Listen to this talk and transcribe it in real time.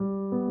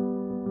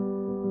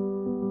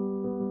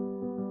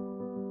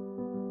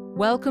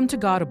Welcome to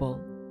Godable,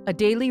 a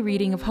daily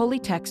reading of holy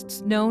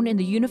texts known in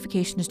the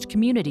Unificationist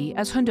community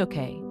as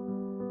Hundoke.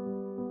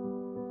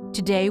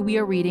 Today we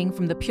are reading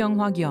from the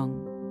Pyeonghwa-gyeong.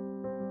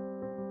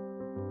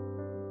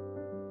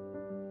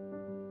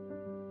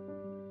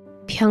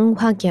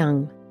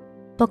 Pyeonghwa-gyeong,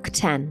 Book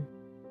 10,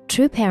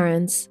 True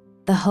Parents,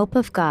 the Hope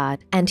of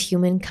God and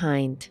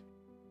Humankind.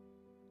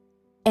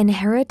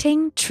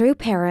 Inheriting True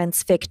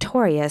Parents'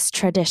 Victorious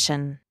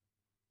Tradition.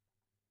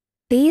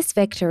 These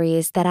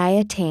victories that I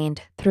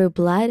attained through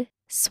blood,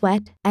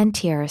 sweat, and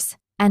tears,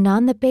 and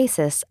on the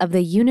basis of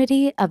the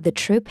unity of the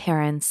true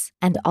parents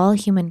and all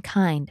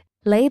humankind,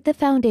 laid the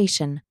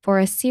foundation for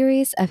a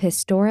series of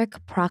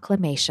historic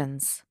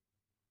proclamations.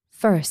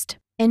 First,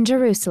 in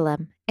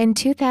Jerusalem, in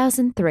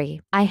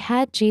 2003, I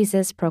had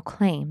Jesus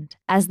proclaimed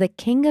as the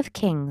King of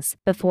Kings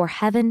before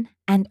heaven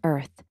and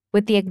earth,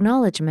 with the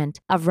acknowledgement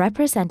of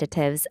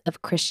representatives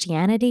of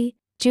Christianity,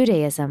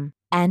 Judaism,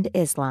 and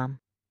Islam.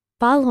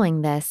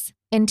 Following this,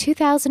 in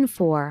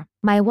 2004,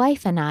 my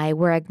wife and I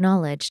were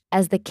acknowledged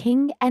as the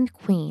King and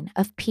Queen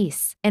of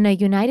Peace in a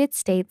United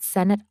States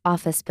Senate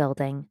office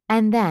building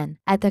and then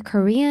at the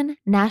Korean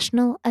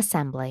National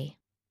Assembly.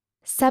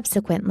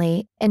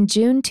 Subsequently, in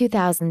June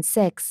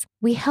 2006,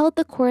 we held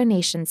the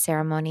coronation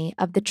ceremony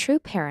of the true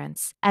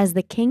parents as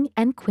the King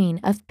and Queen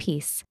of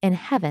Peace in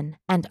heaven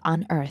and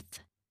on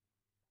earth.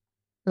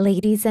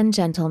 Ladies and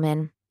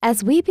gentlemen,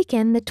 as we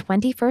begin the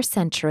 21st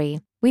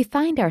century, we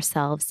find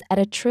ourselves at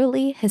a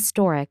truly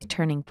historic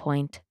turning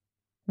point.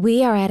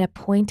 We are at a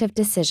point of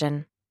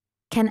decision.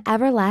 Can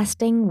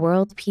everlasting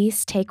world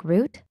peace take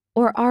root,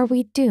 or are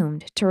we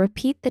doomed to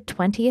repeat the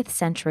 20th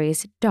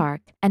century's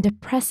dark and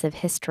oppressive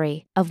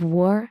history of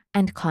war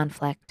and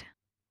conflict?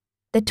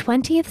 The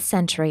 20th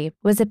century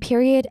was a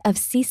period of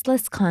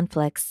ceaseless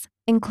conflicts,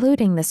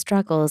 including the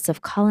struggles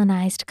of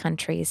colonized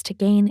countries to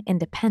gain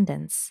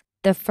independence,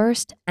 the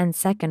First and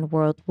Second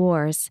World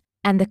Wars,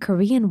 and the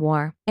Korean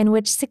War, in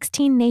which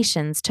 16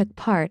 nations took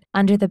part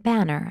under the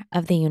banner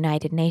of the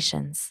United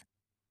Nations.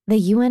 The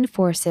UN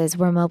forces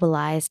were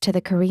mobilized to the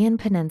Korean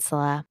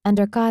Peninsula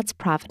under God's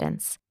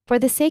providence for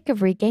the sake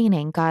of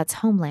regaining God's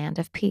homeland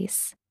of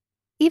peace.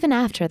 Even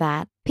after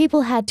that,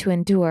 people had to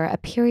endure a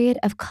period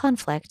of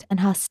conflict and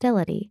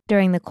hostility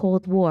during the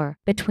Cold War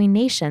between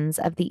nations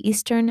of the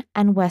Eastern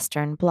and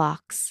Western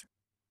blocs.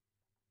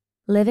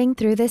 Living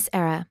through this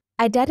era,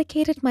 I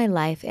dedicated my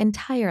life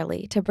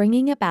entirely to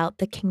bringing about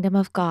the kingdom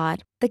of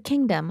God, the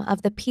kingdom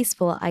of the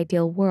peaceful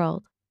ideal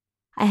world.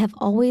 I have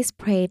always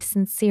prayed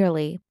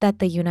sincerely that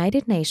the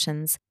United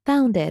Nations,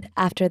 founded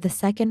after the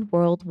Second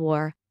World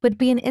War, would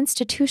be an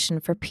institution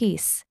for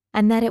peace,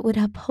 and that it would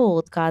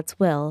uphold God's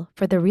will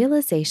for the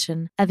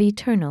realization of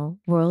eternal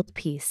world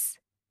peace.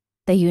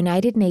 The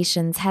United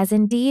Nations has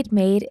indeed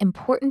made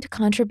important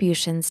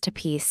contributions to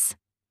peace.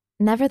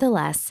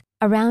 Nevertheless,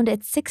 around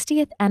its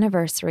 60th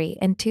anniversary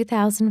in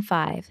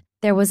 2005,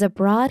 there was a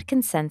broad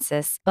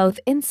consensus both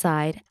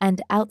inside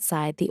and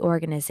outside the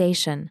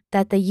organization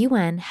that the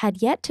UN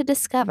had yet to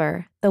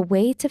discover the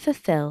way to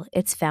fulfill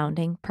its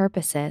founding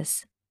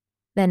purposes.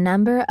 The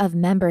number of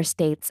member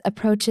states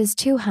approaches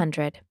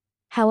 200.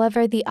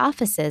 However, the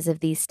offices of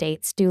these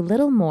states do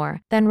little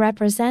more than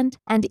represent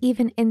and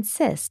even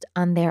insist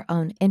on their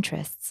own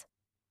interests.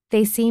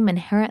 They seem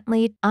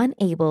inherently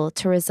unable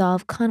to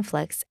resolve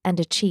conflicts and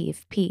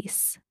achieve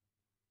peace.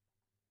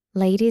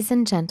 Ladies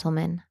and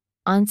gentlemen,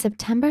 on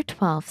September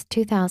 12,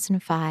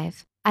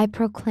 2005, I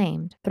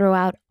proclaimed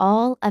throughout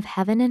all of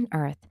heaven and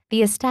earth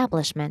the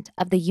establishment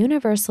of the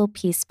Universal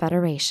Peace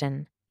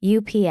Federation,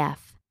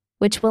 UPF,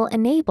 which will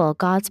enable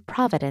God's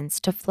providence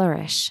to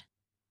flourish.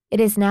 It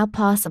is now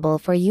possible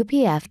for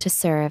UPF to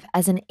serve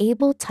as an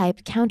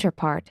able-type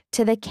counterpart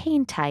to the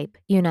Cain-type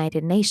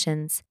United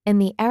Nations in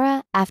the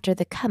era after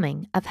the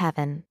coming of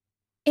heaven.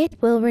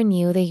 It will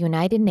renew the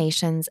United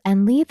Nations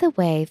and lead the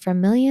way for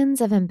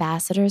millions of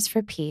ambassadors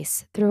for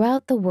peace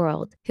throughout the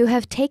world who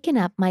have taken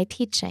up my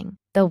teaching,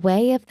 the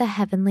way of the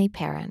Heavenly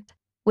Parent,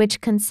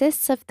 which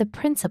consists of the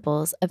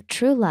principles of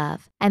true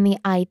love and the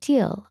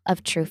ideal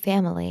of true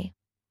family.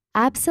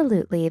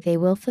 Absolutely, they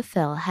will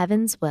fulfill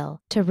heaven's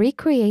will to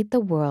recreate the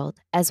world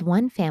as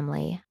one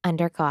family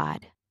under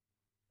God.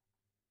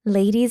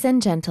 Ladies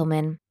and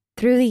gentlemen,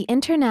 through the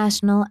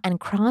international and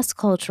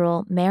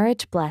cross-cultural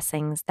marriage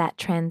blessings that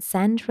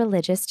transcend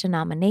religious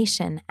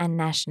denomination and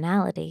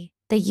nationality,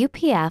 the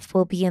UPF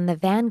will be in the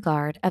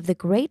vanguard of the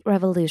Great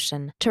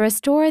Revolution to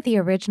restore the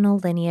original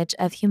lineage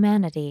of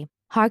humanity,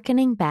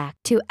 hearkening back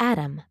to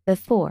Adam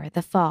before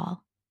the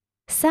fall.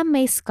 Some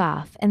may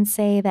scoff and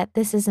say that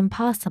this is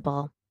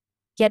impossible.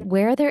 Yet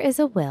where there is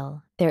a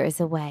will, there is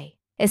a way,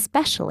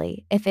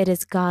 especially if it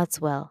is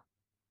God's will.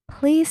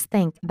 Please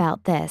think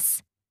about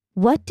this.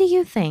 What do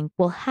you think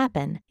will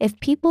happen if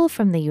people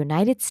from the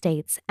United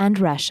States and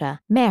Russia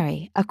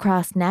marry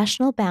across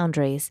national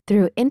boundaries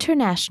through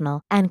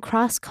international and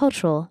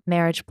cross-cultural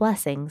marriage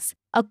blessings,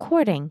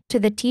 according to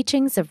the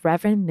teachings of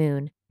Reverend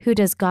Moon, who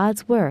does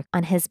God's work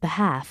on his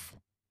behalf?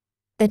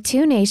 The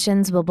two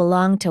nations will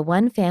belong to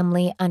one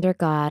family under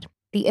God,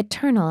 the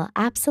eternal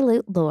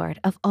absolute Lord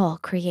of all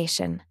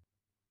creation.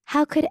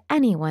 How could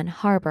anyone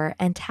harbor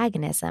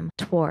antagonism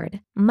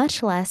toward,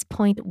 much less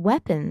point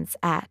weapons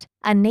at,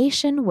 a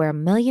nation where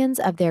millions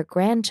of their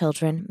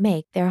grandchildren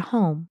make their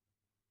home?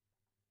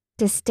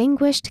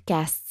 Distinguished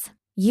guests,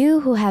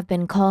 you who have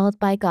been called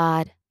by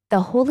God,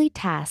 the holy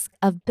task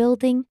of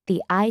building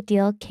the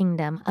ideal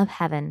kingdom of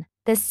heaven,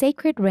 the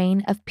sacred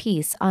reign of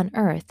peace on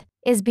earth,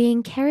 is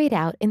being carried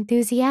out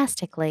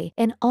enthusiastically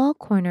in all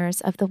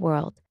corners of the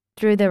world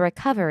through the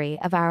recovery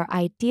of our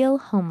ideal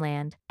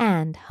homeland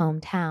and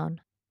hometown.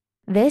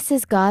 This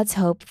is God's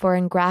hope for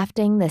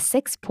engrafting the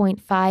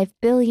 6.5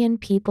 billion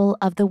people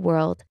of the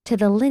world to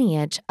the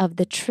lineage of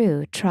the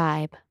true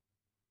tribe.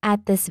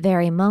 At this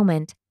very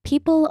moment,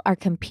 people are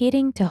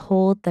competing to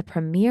hold the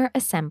premier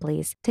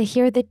assemblies to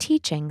hear the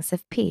teachings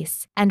of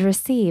peace and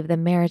receive the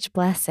marriage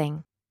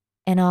blessing.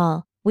 In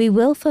all, we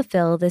will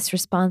fulfill this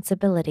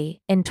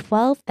responsibility in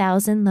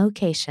 12,000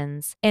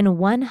 locations in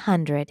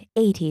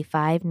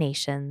 185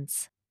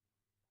 nations.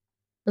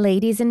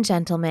 Ladies and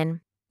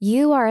gentlemen,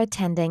 you are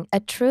attending a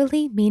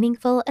truly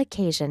meaningful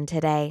occasion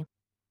today.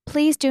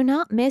 Please do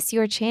not miss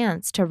your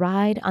chance to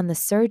ride on the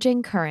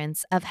surging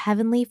currents of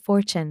heavenly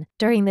fortune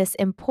during this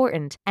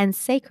important and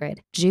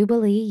sacred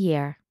Jubilee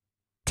year.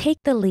 Take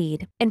the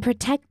lead in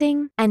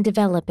protecting and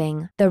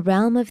developing the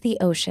realm of the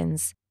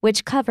oceans,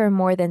 which cover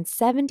more than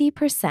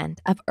 70%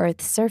 of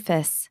Earth's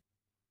surface.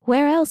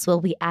 Where else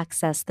will we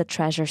access the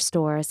treasure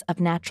stores of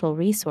natural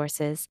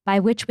resources by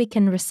which we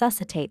can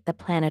resuscitate the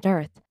planet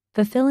Earth,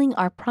 fulfilling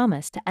our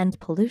promise to end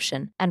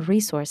pollution and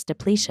resource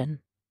depletion?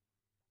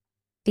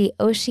 The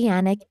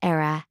oceanic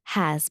era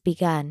has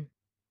begun.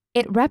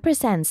 It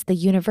represents the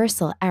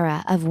universal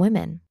era of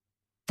women.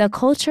 The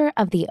culture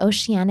of the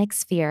oceanic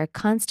sphere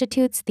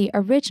constitutes the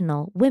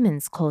original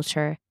women's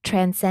culture,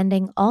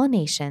 transcending all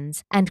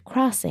nations and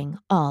crossing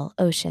all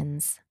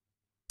oceans.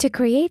 To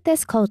create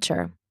this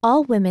culture,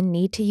 all women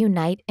need to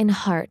unite in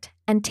heart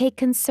and take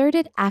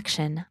concerted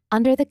action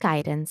under the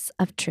guidance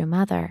of True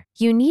Mother.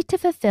 You need to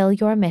fulfill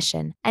your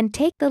mission and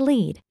take the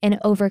lead in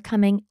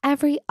overcoming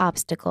every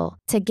obstacle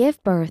to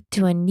give birth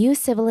to a new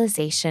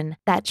civilization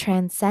that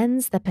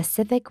transcends the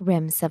Pacific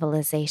Rim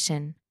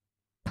civilization.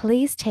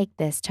 Please take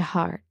this to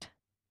heart.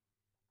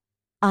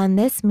 On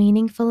this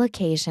meaningful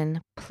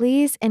occasion,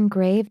 please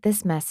engrave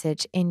this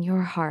message in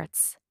your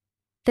hearts.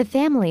 The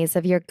families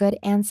of your good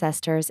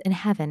ancestors in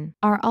heaven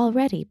are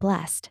already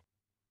blessed.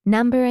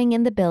 Numbering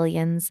in the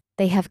billions,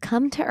 they have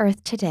come to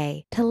earth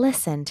today to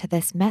listen to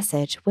this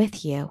message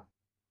with you.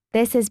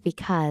 This is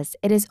because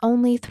it is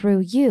only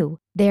through you,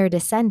 their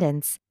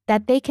descendants,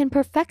 that they can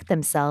perfect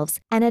themselves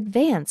and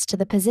advance to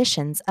the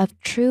positions of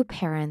true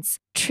parents,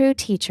 true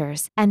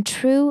teachers, and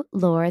true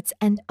lords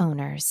and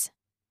owners.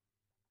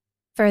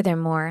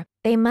 Furthermore,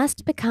 they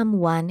must become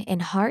one in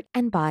heart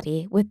and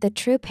body with the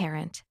true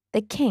parent,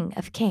 the King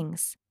of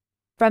Kings.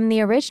 From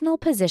the original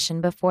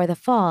position before the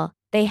fall,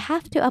 they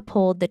have to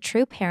uphold the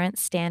true parent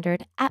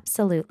standard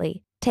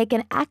absolutely, take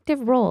an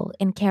active role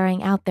in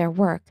carrying out their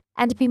work,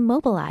 and be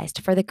mobilized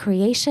for the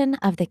creation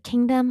of the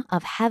kingdom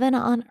of heaven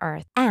on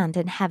earth and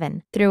in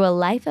heaven through a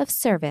life of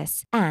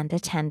service and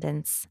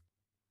attendance.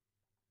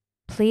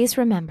 Please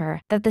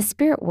remember that the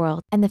spirit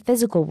world and the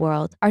physical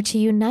world are to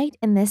unite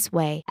in this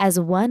way as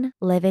one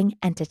living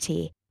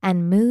entity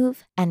and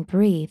move and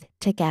breathe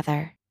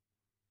together.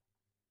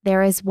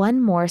 There is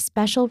one more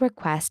special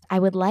request I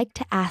would like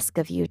to ask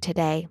of you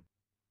today.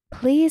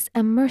 Please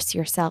immerse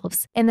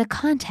yourselves in the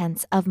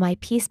contents of my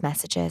peace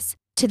messages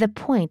to the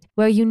point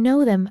where you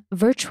know them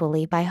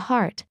virtually by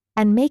heart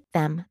and make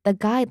them the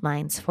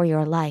guidelines for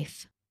your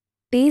life.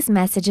 These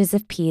messages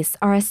of peace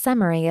are a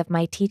summary of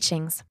my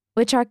teachings,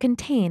 which are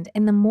contained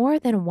in the more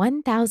than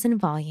 1,000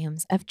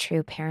 volumes of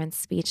True Parents'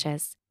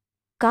 speeches.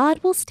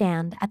 God will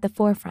stand at the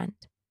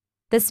forefront.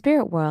 The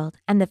spirit world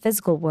and the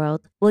physical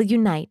world will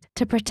unite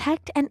to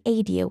protect and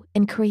aid you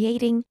in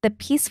creating the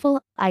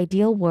peaceful,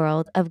 ideal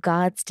world of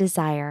God's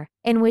desire,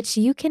 in which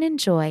you can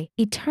enjoy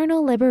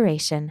eternal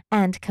liberation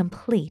and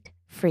complete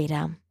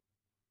freedom.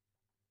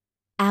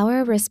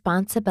 Our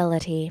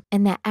responsibility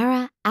in the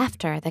era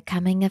after the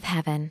coming of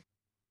heaven.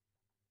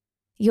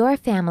 Your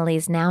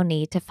families now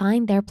need to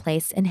find their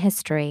place in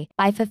history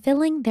by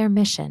fulfilling their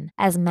mission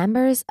as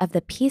members of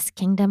the Peace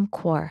Kingdom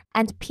Corps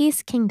and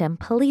Peace Kingdom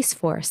Police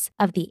Force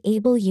of the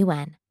Able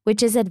UN,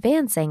 which is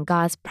advancing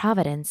God's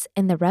providence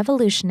in the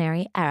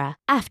revolutionary era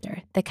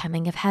after the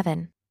coming of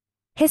heaven.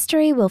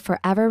 History will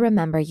forever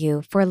remember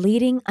you for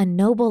leading a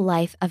noble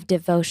life of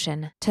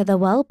devotion to the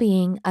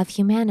well-being of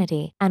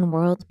humanity and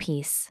world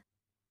peace.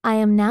 I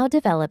am now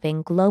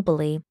developing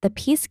globally the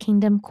Peace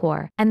Kingdom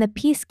Corps and the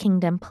Peace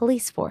Kingdom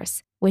Police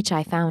Force, which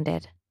I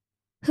founded.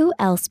 Who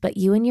else but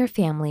you and your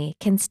family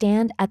can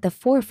stand at the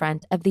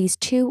forefront of these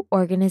two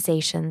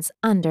organizations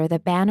under the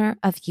banner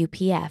of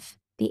UPF,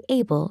 the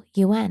Able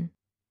UN?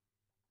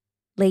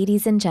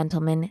 Ladies and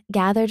gentlemen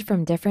gathered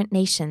from different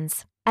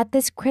nations, at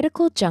this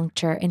critical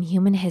juncture in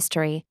human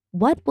history,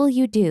 what will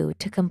you do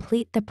to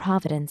complete the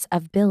providence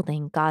of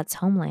building God's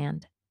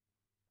homeland?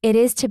 It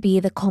is to be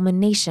the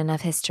culmination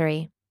of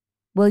history.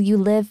 Will you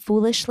live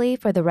foolishly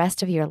for the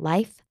rest of your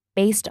life,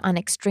 based on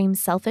extreme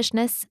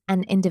selfishness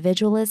and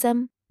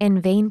individualism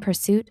in vain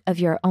pursuit of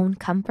your own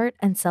comfort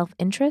and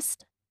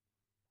self-interest?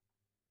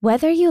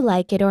 Whether you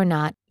like it or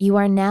not, you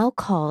are now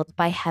called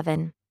by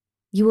heaven.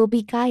 You will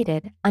be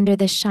guided under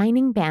the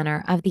shining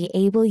banner of the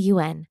Able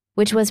UN,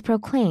 which was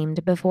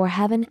proclaimed before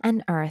heaven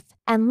and earth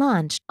and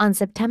launched on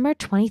September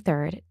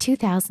 23,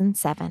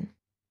 2007.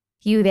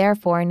 You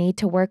therefore need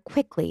to work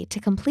quickly to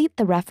complete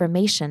the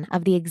reformation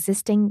of the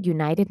existing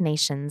United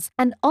Nations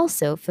and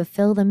also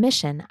fulfill the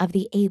mission of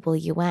the Able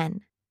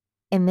UN.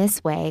 In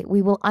this way,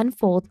 we will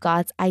unfold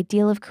God's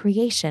ideal of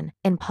creation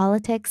in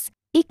politics,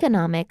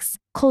 economics,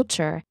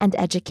 culture, and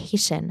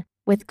education,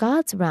 with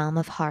God's realm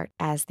of heart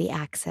as the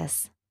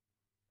axis.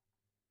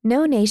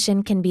 No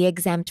nation can be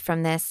exempt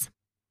from this.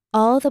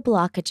 All the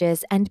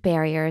blockages and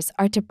barriers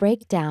are to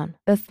break down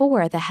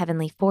before the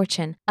heavenly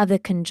fortune of the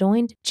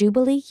conjoined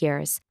Jubilee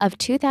years of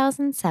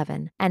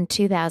 2007 and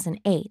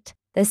 2008,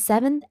 the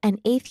 7th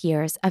and 8th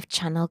years of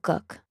Channel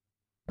Guk.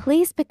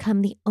 Please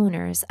become the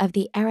owners of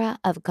the era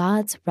of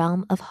God's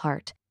realm of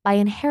heart by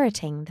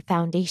inheriting the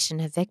foundation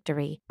of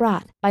victory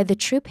brought by the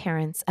true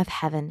parents of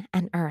heaven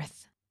and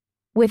earth.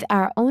 With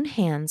our own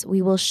hands,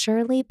 we will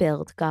surely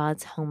build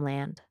God's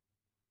homeland.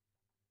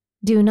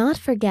 Do not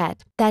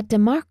forget that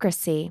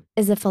democracy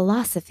is a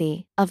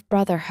philosophy of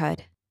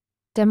brotherhood.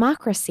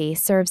 Democracy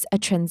serves a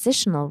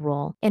transitional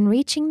role in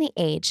reaching the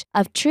age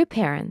of true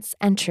parents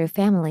and true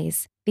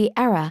families, the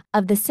era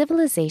of the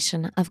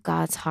civilization of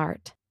God's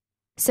heart.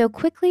 So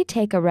quickly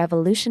take a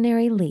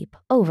revolutionary leap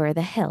over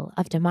the hill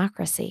of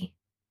democracy.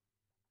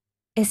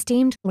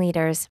 Esteemed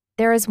leaders,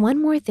 there is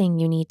one more thing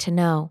you need to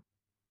know.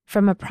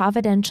 From a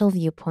providential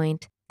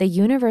viewpoint, the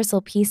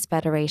Universal Peace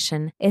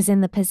Federation is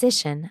in the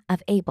position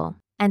of Able,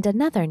 and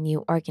another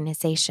new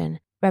organization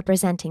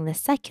representing the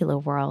secular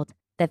world,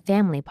 the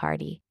Family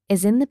Party,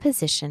 is in the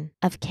position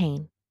of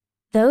Cain.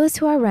 Those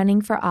who are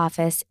running for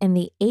office in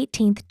the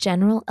 18th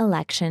general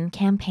election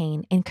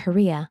campaign in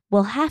Korea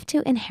will have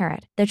to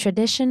inherit the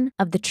tradition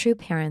of the true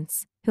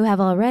parents who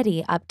have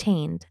already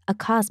obtained a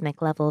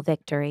cosmic level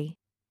victory.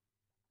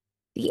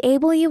 The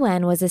Able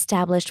UN was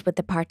established with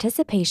the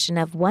participation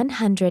of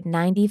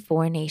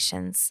 194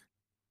 nations.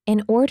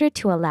 In order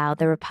to allow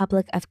the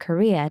Republic of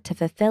Korea to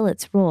fulfill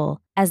its role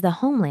as the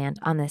homeland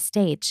on this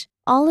stage,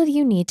 all of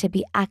you need to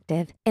be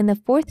active in the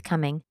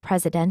forthcoming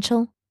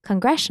presidential,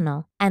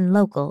 congressional, and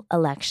local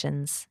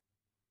elections.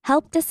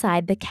 Help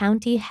decide the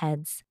county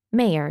heads,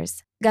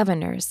 mayors,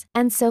 governors,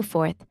 and so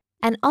forth,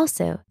 and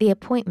also the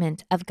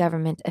appointment of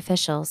government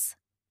officials.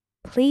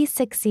 Please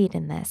succeed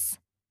in this.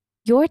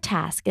 Your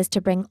task is to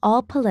bring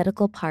all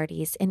political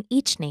parties in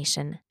each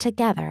nation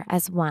together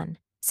as one,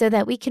 so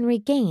that we can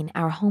regain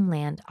our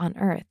homeland on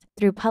earth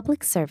through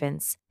public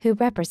servants who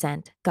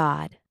represent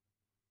God.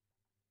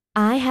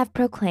 I have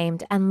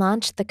proclaimed and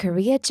launched the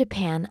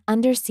Korea-Japan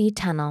Undersea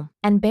Tunnel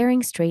and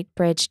Bering Strait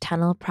Bridge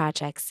Tunnel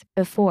projects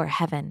before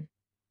heaven.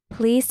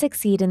 Please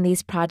succeed in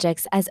these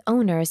projects as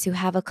owners who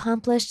have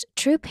accomplished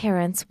true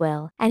parents'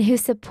 will and who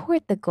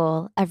support the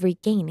goal of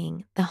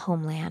regaining the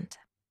homeland.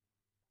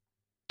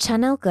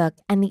 Channel Guk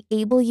and the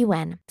Able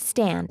UN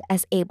stand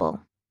as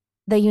Able.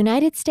 The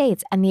United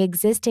States and the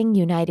existing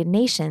United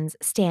Nations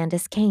stand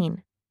as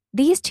Cain.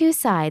 These two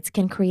sides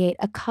can create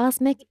a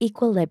cosmic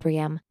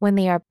equilibrium when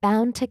they are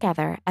bound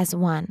together as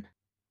one.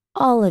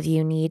 All of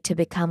you need to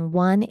become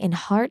one in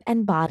heart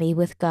and body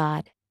with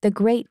God, the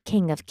great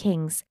King of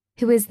Kings,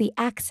 who is the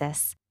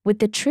axis, with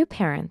the true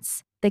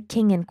parents, the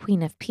King and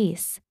Queen of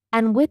Peace,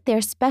 and with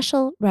their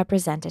special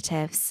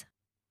representatives.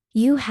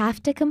 You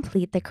have to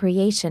complete the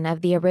creation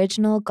of the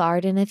original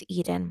Garden of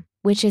Eden,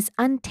 which is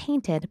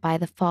untainted by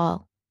the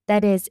fall.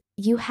 That is,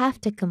 you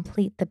have to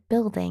complete the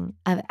building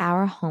of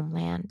our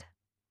homeland.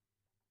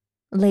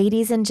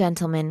 Ladies and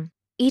gentlemen,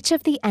 each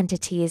of the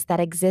entities that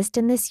exist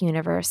in this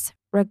universe,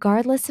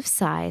 regardless of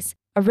size,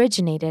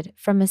 originated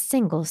from a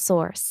single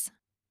source.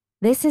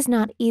 This is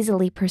not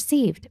easily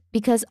perceived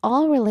because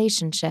all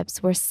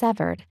relationships were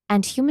severed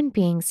and human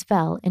beings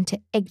fell into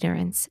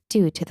ignorance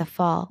due to the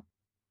fall.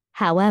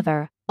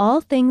 However,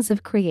 all things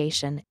of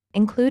creation,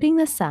 including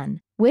the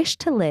sun, wish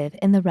to live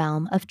in the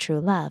realm of true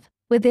love,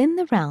 within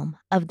the realm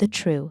of the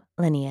true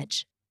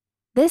lineage.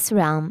 This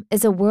realm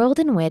is a world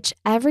in which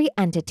every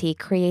entity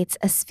creates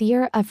a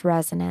sphere of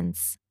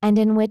resonance, and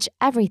in which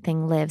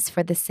everything lives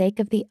for the sake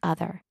of the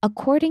other,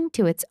 according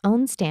to its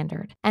own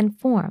standard and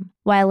form,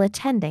 while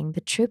attending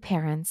the true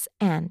parents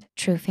and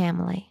true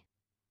family.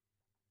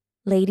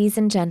 Ladies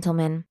and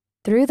gentlemen,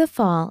 through the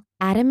fall,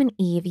 Adam and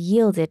Eve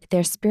yielded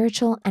their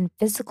spiritual and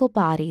physical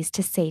bodies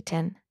to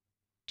Satan.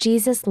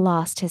 Jesus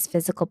lost his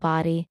physical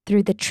body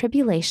through the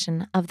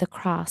tribulation of the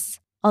cross,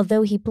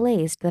 although he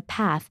blazed the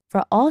path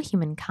for all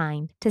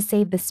humankind to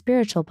save the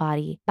spiritual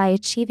body by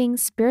achieving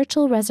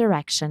spiritual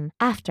resurrection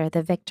after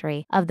the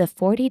victory of the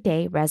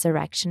 40-day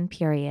resurrection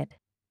period.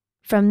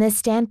 From this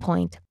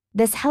standpoint,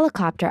 this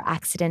helicopter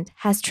accident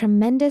has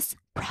tremendous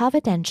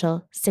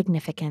providential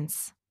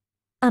significance.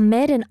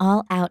 Amid an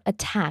all-out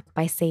attack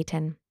by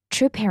Satan,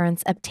 true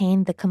parents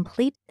obtained the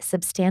complete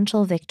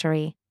substantial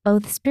victory,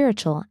 both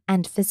spiritual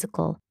and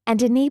physical,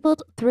 and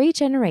enabled 3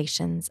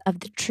 generations of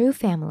the true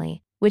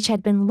family, which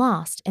had been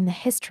lost in the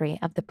history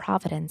of the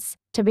providence,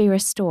 to be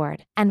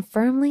restored and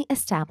firmly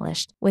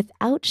established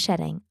without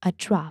shedding a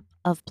drop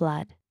of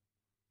blood.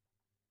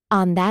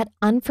 On that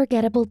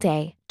unforgettable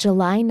day,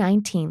 July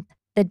 19th,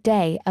 the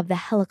day of the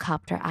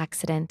helicopter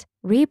accident,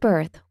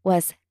 rebirth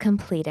was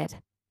completed.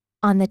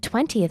 On the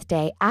 20th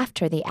day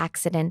after the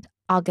accident,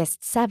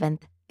 August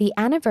 7th, the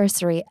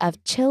anniversary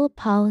of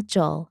Chilpal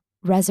Jol,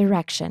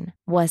 resurrection,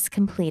 was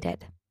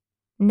completed.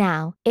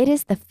 Now it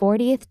is the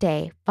 40th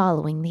day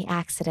following the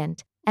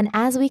accident, and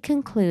as we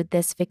conclude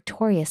this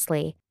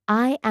victoriously,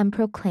 I am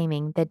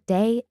proclaiming the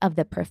day of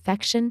the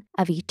perfection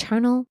of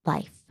eternal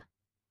life.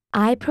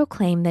 I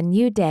proclaim the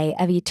new day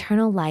of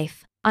eternal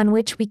life, on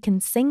which we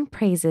can sing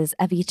praises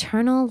of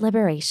eternal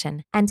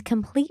liberation and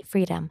complete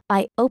freedom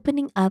by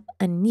opening up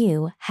a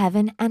new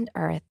heaven and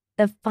earth,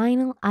 the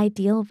final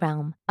ideal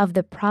realm of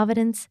the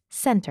providence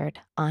centered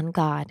on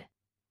God.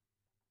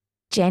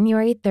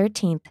 January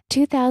 13th,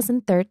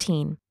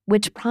 2013,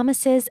 which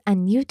promises a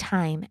new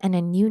time and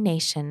a new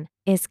nation,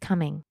 is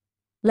coming.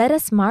 Let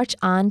us march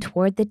on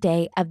toward the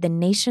day of the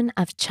nation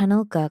of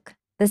Chunilguk,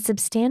 the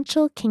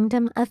substantial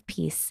kingdom of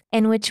peace,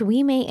 in which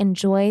we may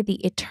enjoy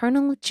the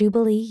eternal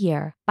Jubilee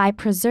year by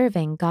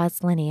preserving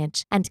God's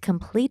lineage and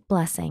complete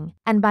blessing,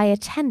 and by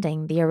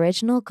attending the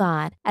original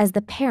God as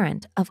the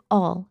parent of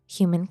all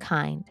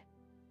humankind.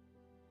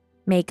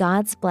 May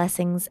God's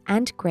blessings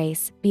and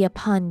grace be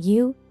upon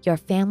you, your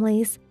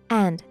families,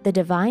 and the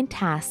divine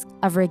task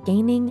of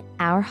regaining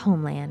our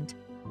homeland.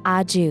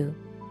 Adieu.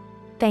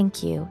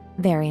 Thank you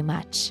very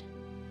much.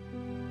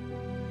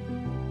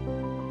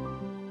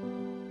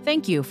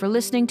 Thank you for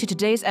listening to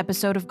today's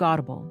episode of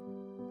Godable.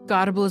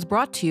 Godable is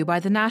brought to you by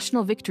the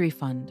National Victory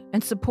Fund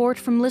and support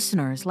from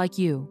listeners like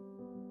you.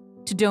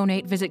 To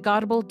donate, visit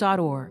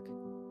godable.org.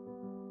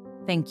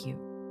 Thank you.